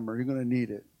my armor. You're going to need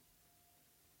it.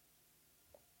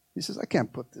 He says, I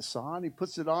can't put this on. He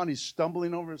puts it on. He's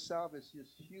stumbling over himself. It's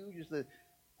just huge.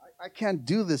 I can't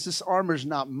do this. This armor's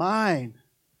not mine.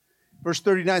 Verse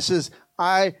 39 says,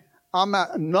 I'm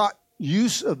not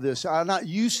used of this. I'm not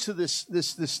used to this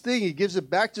thing. He gives it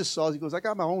back to Saul. He goes, I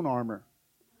got my own armor.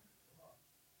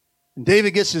 And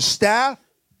David gets his staff,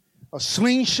 a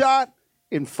slingshot,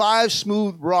 and 5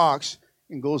 smooth rocks,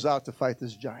 and goes out to fight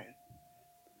this giant.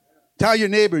 Tell your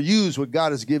neighbor, use what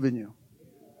God has given you.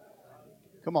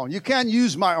 Come on, you can't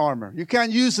use my armor. You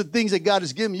can't use the things that God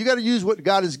has given you. You got to use what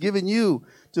God has given you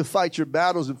to fight your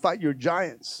battles and fight your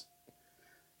giants.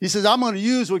 He says, I'm going to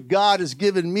use what God has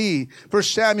given me. 1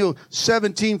 Samuel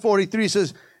 17:43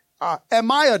 says,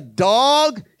 am I a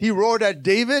dog? He roared at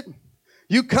David.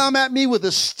 You come at me with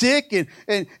a stick,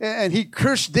 and he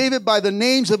cursed David by the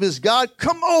names of his God.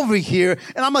 Come over here,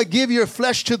 and I'm going to give your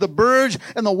flesh to the birds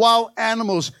and the wild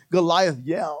animals, Goliath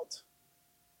yelled.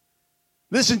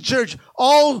 Listen, church,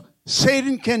 all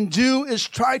Satan can do is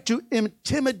try to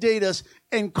intimidate us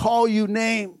and call you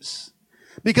names.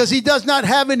 Because he does not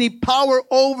have any power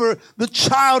over the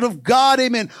child of God,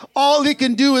 amen. All he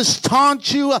can do is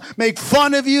taunt you, make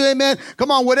fun of you, amen.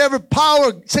 Come on, whatever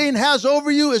power Satan has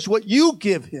over you is what you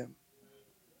give him.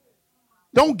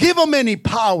 Don't give him any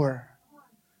power.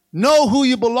 Know who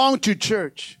you belong to,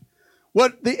 church.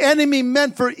 What the enemy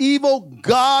meant for evil,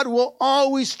 God will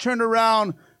always turn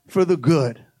around for the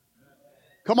good.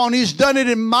 Come on, he's done it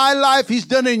in my life. He's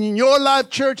done it in your life,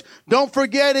 church. Don't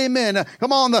forget, amen.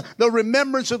 Come on, the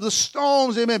remembrance of the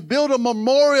stones, amen. Build a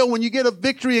memorial when you get a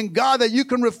victory in God that you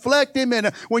can reflect,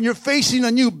 amen. When you're facing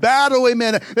a new battle,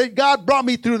 amen. That God brought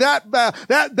me through that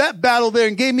battle there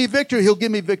and gave me victory. He'll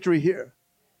give me victory here.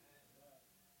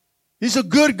 He's a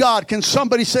good God. Can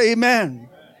somebody say amen?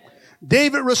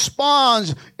 David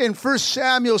responds in 1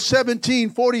 Samuel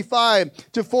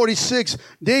 17:45-46.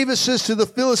 David says to the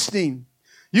Philistine,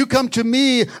 you come to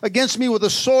me against me with a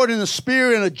sword and a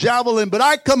spear and a javelin, but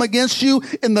I come against you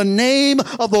in the name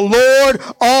of the Lord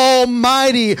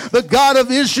Almighty, the God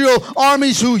of Israel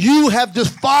armies who you have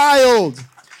defiled.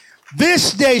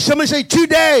 This day, somebody say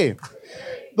today,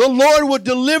 the Lord will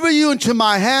deliver you into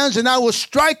my hands, and I will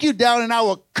strike you down, and I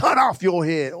will cut off your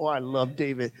head. Oh, I love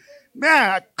David. Man,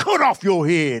 I cut off your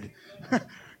head.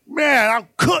 Man, I'll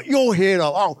cut your head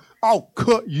off. I'll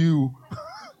cut you.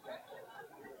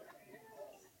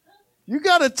 You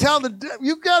got to tell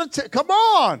come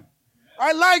on.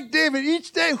 I like David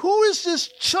each day. Who is this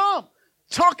chump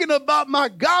talking about my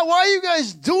God? Why are you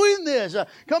guys doing this?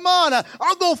 Come on.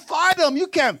 I'll go fight him. You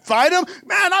can't fight him.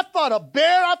 Man, I fought a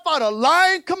bear. I fought a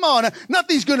lion. Come on.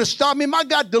 Nothing's going to stop me. My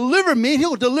God delivered me.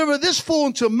 He'll deliver this fool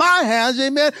into my hands.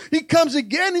 Amen. He comes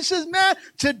again. He says, man,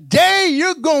 today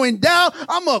you're going down.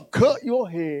 I'm going to cut your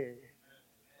head.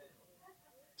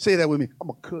 Say that with me. I'm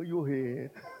going to cut your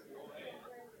head.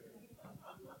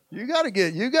 You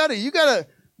gotta,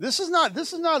 this is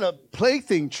not a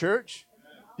plaything, church.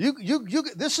 You're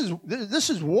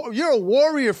a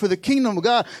warrior for the kingdom of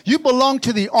God. You belong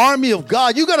to the army of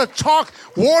God. You gotta talk,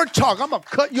 war talk. I'm gonna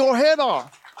cut your head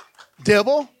off,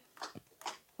 devil.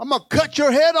 I'm gonna cut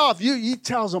your head off. He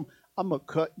tells him, I'm gonna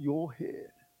cut your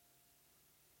head.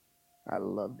 I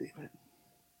love David.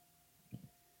 It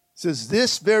says,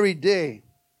 this very day,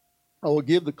 I will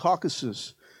give the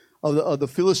carcasses of the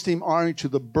Philistine army to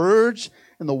the birds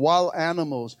and the wild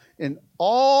animals, and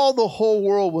all the whole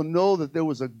world will know that there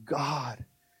was a God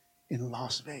in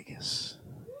Las Vegas.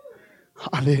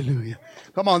 Hallelujah.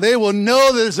 Come on, they will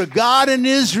know there's a God in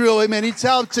Israel. Amen. He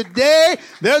tells them today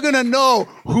they're going to know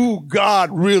who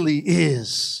God really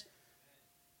is.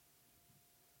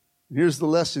 Here's the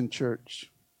lesson, church.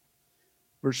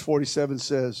 Verse 47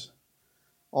 says,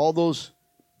 all those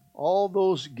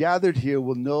gathered here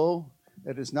will know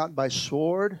that it's not by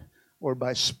sword or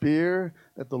by spear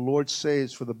that the Lord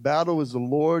saves, for the battle is the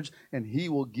Lord's, and he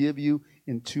will give you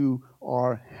into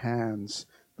our hands.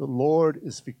 The Lord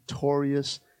is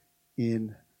victorious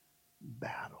in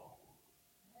battle.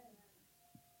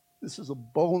 This is a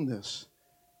boldness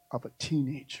of a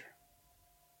teenager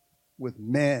with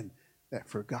men that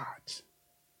forgot.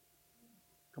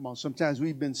 Come on, sometimes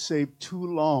we've been saved too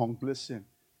long, listen,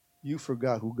 you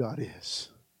forgot who God is.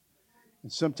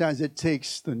 And sometimes it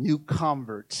takes the new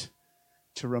convert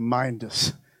to remind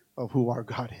us of who our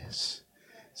God is.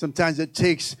 Sometimes it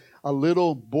takes a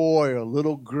little boy or a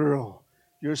little girl,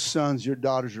 your sons, your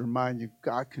daughters, remind you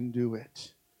God can do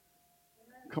it.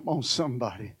 Come on,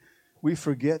 somebody. We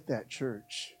forget that,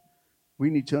 church. We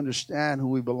need to understand who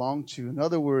we belong to. In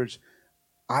other words,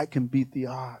 I can beat the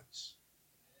odds.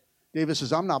 David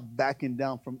says, I'm not backing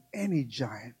down from any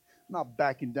giant. I'm not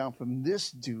backing down from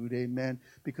this dude, amen,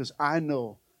 because I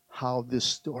know how this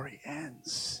story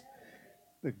ends.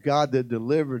 The God that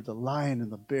delivered the lion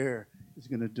and the bear is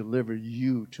going to deliver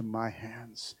you to my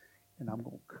hands, and I'm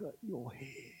going to cut your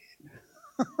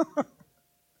head.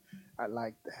 I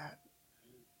like that.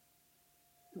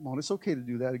 Come on, it's okay to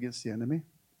do that against the enemy.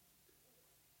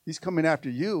 He's coming after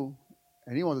you,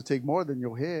 and he wants to take more than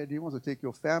your head. He wants to take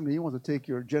your family. He wants to take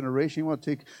your generation. He wants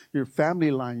to take your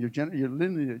family line, your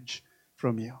lineage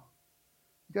from you.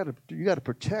 You got to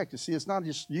protect. You see, it's not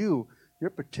just you.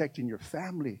 You're protecting your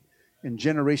family and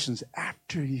generations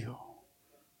after you.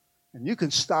 And you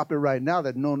can stop it right now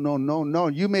that no.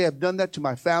 You may have done that to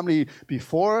my family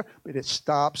before, but it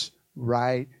stops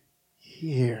right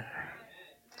here.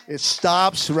 It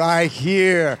stops right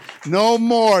here. No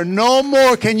more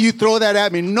can you throw that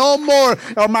at me. No more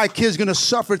are my kids going to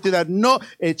suffer through that. No,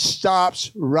 it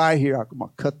stops right here. I'm going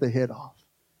to cut the head off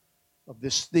of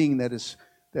this thing that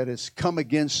has come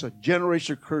against a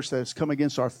generational curse that has come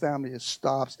against our family. It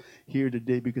stops here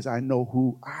today because I know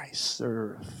who I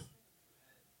serve.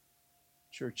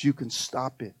 Church, you can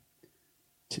stop it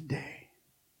today.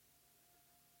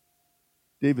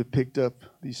 David picked up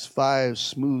these 5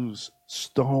 smooth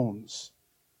stones.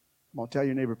 I'm going to tell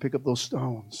your neighbor, pick up those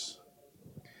stones.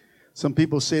 Some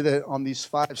people say that on these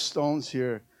 5 stones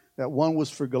here, that one was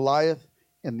for Goliath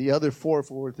and the other 4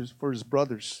 for his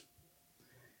brothers.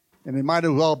 And it might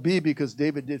as well be because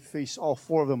David did face all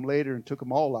 4 of them later and took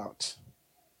them all out.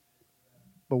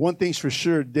 But one thing's for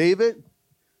sure, David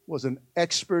was an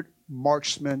expert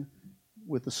marksman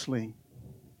with a sling,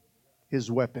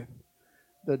 his weapon.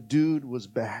 The dude was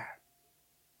bad.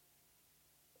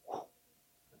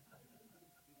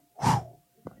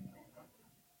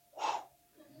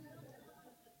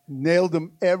 Nailed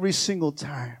him every single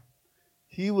time.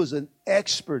 He was an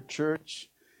expert, church.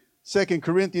 2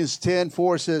 Corinthians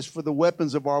 10:4 says, for the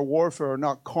weapons of our warfare are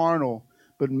not carnal,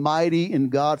 but mighty in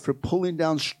God for pulling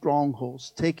down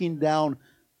strongholds, taking down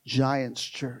giants,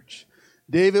 church.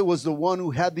 David was the one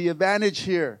who had the advantage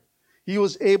here. He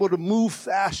was able to move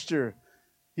faster.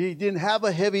 He didn't have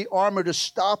a heavy armor to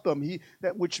stop him,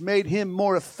 which made him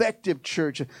more effective,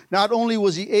 church. Not only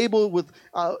was he able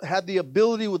had the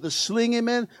ability with the sling,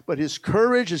 amen, but his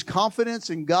courage, his confidence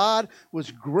in God was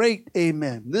great,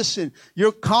 amen. Listen,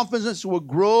 your confidence will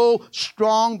grow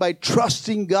strong by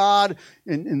trusting God.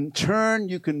 And in turn,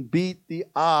 you can beat the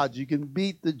odds. You can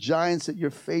beat the giants that you're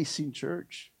facing,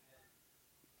 church.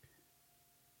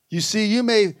 You see, you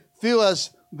may feel as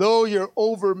though you're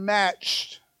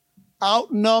overmatched,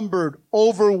 outnumbered,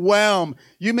 overwhelmed.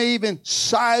 You may even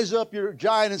size up your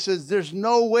giant and says, there's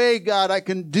no way, God, I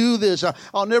can do this.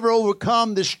 I'll never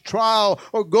overcome this trial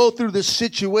or go through this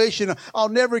situation. I'll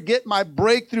never get my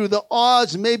breakthrough. The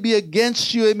odds may be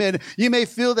against you, amen. You may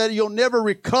feel that you'll never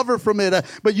recover from it,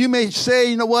 but you may say,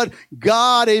 you know what,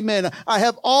 God, amen, I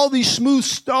have all these smooth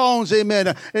stones,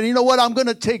 amen, and you know what, I'm going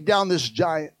to take down this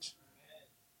giant.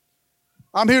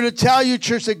 I'm here to tell you,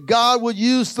 church, that God will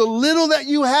use the little that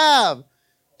you have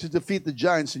to defeat the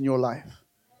giants in your life.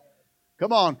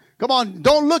 Come on.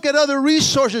 Don't look at other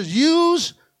resources.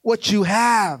 Use what you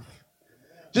have.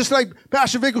 Just like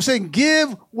Pastor Vic was saying,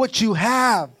 give what you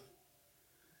have.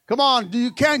 Come on.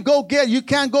 You can't go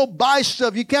buy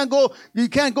stuff. You can't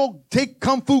go take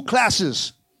Kung Fu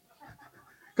classes.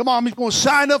 Come on, I'm going to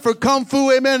sign up for Kung Fu,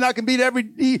 amen. I can beat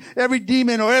every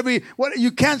demon or what.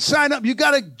 You can't sign up. You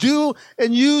got to do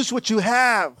and use what you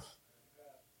have.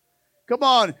 Come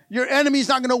on, your enemy's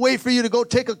not going to wait for you to go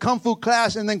take a Kung Fu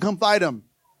class and then come fight him.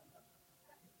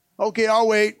 Okay, I'll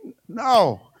wait.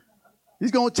 No,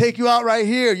 he's going to take you out right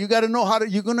here. You got to know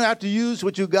you're going to have to use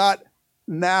what you got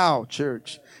now,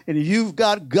 church. And if you've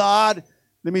got God,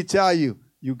 let me tell you,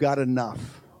 you got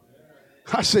enough.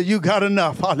 I said, you got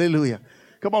enough. Hallelujah.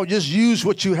 Come on, just use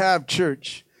what you have,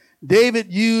 church.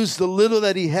 David used the little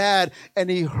that he had, and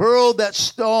he hurled that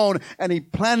stone, and he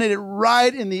planted it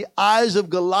right in the eyes of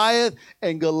Goliath,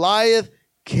 and Goliath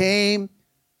came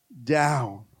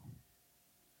down.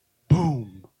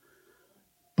 Boom.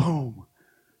 Boom.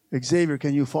 Xavier,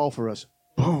 can you fall for us?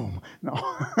 Boom. No.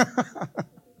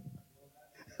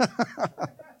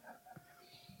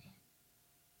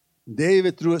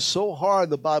 David threw it so hard,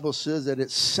 the Bible says, that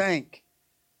it sank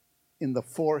in the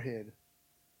forehead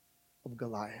of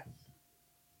Goliath.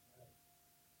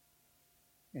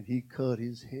 And he cut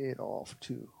his head off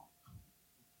too.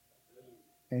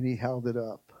 And he held it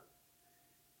up.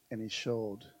 And he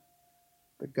showed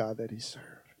the God that he served.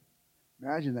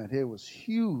 Imagine that head was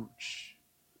huge.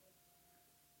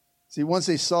 See, once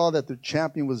they saw that their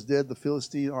champion was dead, the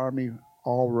Philistine army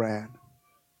all ran.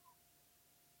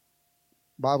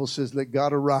 The Bible says, let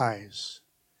God arise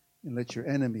and let your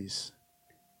enemies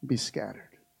be scattered.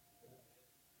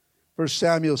 1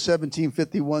 Samuel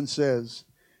 17:51 says,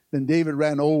 then David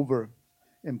ran over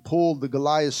and pulled the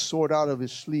Goliath's sword out of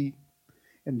his sleeve.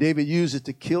 And David used it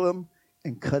to kill him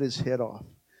and cut his head off.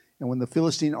 And when the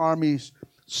Philistine armies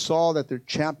saw that their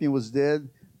champion was dead,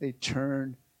 they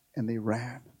turned and they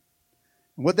ran.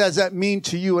 And what does that mean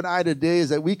to you and I today is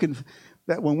that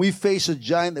that when we face a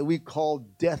giant that we call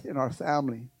death in our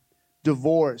family,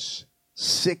 divorce,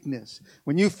 sickness,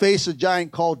 when you face a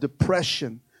giant called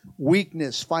depression,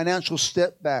 weakness, financial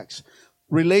setbacks,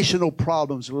 relational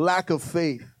problems, lack of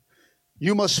faith,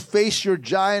 you must face your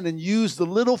giant and use the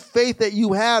little faith that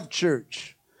you have,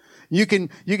 church. You can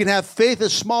have faith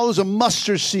as small as a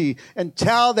mustard seed and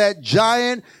tell that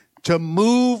giant to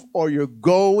move or you're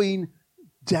going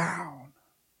down.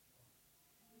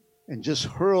 And just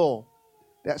hurl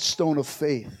that stone of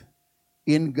faith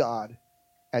in God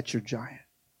at your giant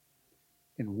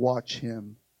and watch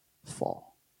him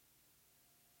fall.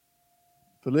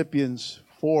 Philippians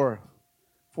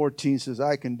 4:14 says,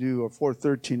 I can do, or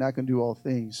 4:13, I can do all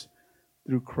things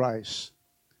through Christ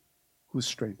who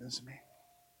strengthens me.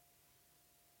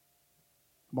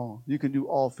 Come on, you can do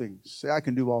all things. Say, I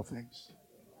can do all things.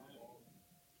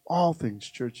 All things,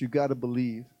 church. You got to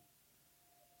believe.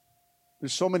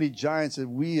 There's so many giants that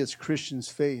we as Christians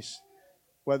face,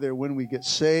 whether when we get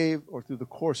saved or through the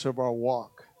course of our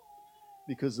walk,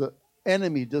 because the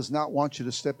enemy does not want you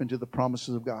to step into the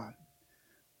promises of God.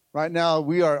 Right now,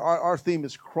 our theme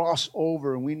is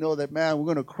crossover, and we know that, man, we're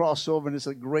going to cross over, and it's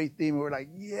a great theme. And we're like,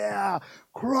 yeah,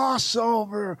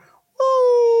 crossover.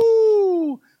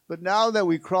 Woo! But now that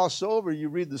we cross over, you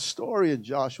read the story in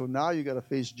Joshua, now you got to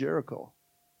face Jericho.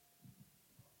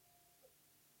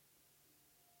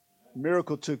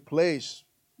 Miracle took place.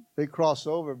 They cross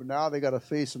over, but now they got to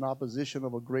face an opposition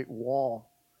of a great wall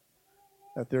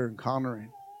that they're encountering.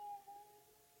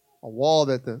 A wall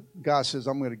that God says,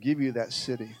 I'm going to give you that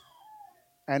city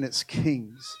and its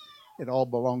kings. It all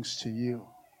belongs to you.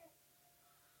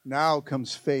 Now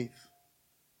comes faith.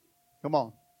 Come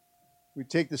on. We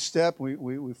take the step.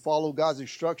 We follow God's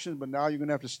instructions, but now you're going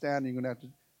to have to stand and you're going to have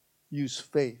to use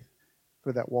faith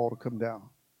for that wall to come down.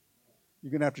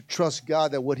 You're going to have to trust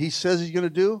God that what he says he's going to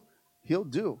do, he'll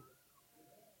do.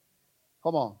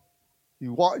 Come on.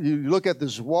 You look at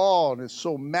this wall and it's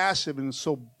so massive and it's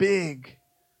so big.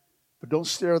 But don't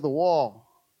stare at the wall.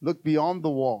 Look beyond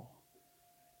the wall.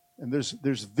 And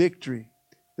there's victory.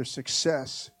 There's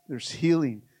success. There's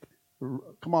healing.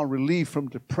 Come on, relief from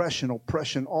depression,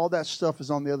 oppression. All that stuff is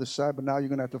on the other side, but now you're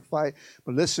going to have to fight.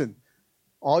 But listen,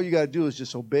 all you got to do is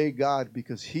just obey God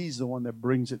because he's the one that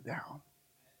brings it down.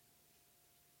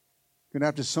 You're going to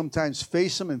have to sometimes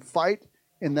face him and fight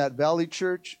in that valley,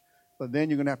 church, but then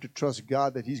you're going to have to trust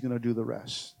God that he's going to do the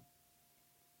rest.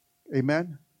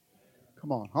 Amen?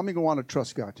 Come on. How many are going to want to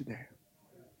trust God today?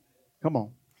 Come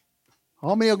on.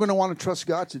 How many are going to want to trust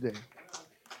God today?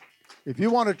 If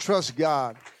you want to trust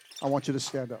God, I want you to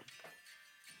stand up.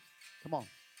 Come on.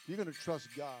 You're going to trust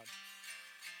God.